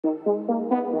know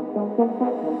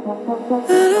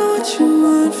what you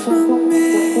want from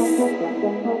me.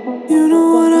 You know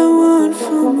what I want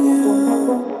from you.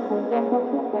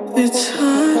 It's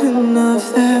hard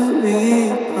enough that we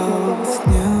both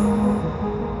knew.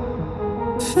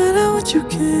 Find out what you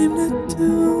came to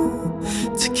do,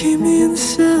 to keep me in the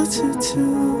shelter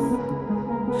too.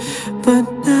 But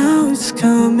now it's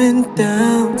coming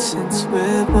down since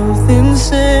we're both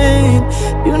insane.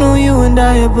 You know you and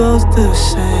I are both the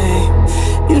same.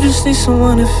 You just need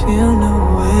someone to feel no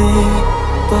way.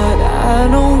 But I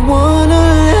don't wanna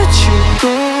let you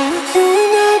go. You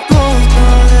and I both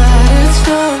know that it's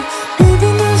wrong. We've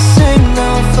been the same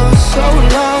now for so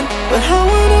long. But I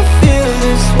wanna feel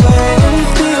this way and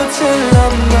feel till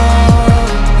I'm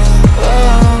numb.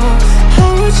 Oh, how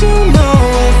would you know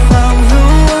if I'm the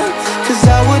one? 'Cause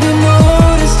I wouldn't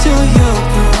notice till you're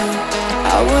gone.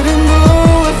 I wouldn't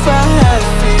know if I had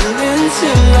feeling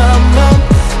till I'm numb.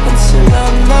 Until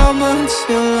I'm numb,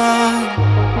 until I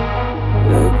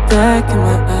look back in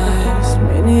my eyes.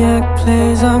 Maniac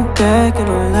plays, I'm back and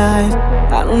alive.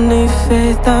 I don't need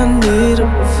faith, I need a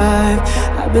revive.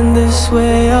 I've been this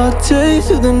way all day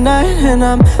through the night, and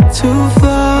I'm too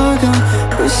far gone.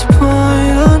 This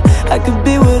point on, I could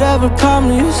be whatever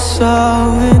problem you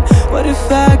solving. What if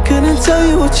I couldn't tell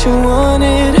you what you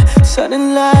wanted?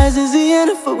 Sudden lies is the end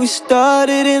of what we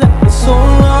started. And I've been so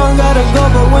long, gotta go,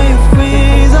 but when you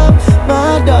freeze up,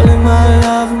 my darling, my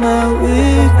love, my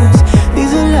weakness,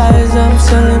 these are lies I'm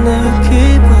telling to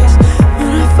keep us.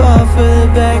 When I fall further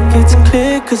back, it's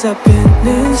clear, 'cause I've been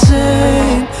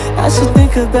insane. I still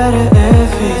think about it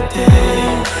every day.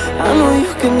 I know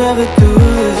you can never do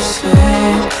the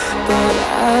same, but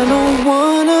I don't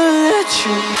wanna let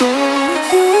you go.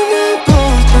 You and I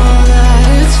both know that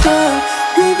it's fine.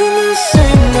 We've been the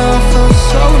same now for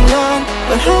so long.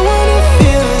 But I wanna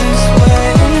feel this way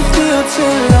and feel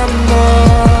till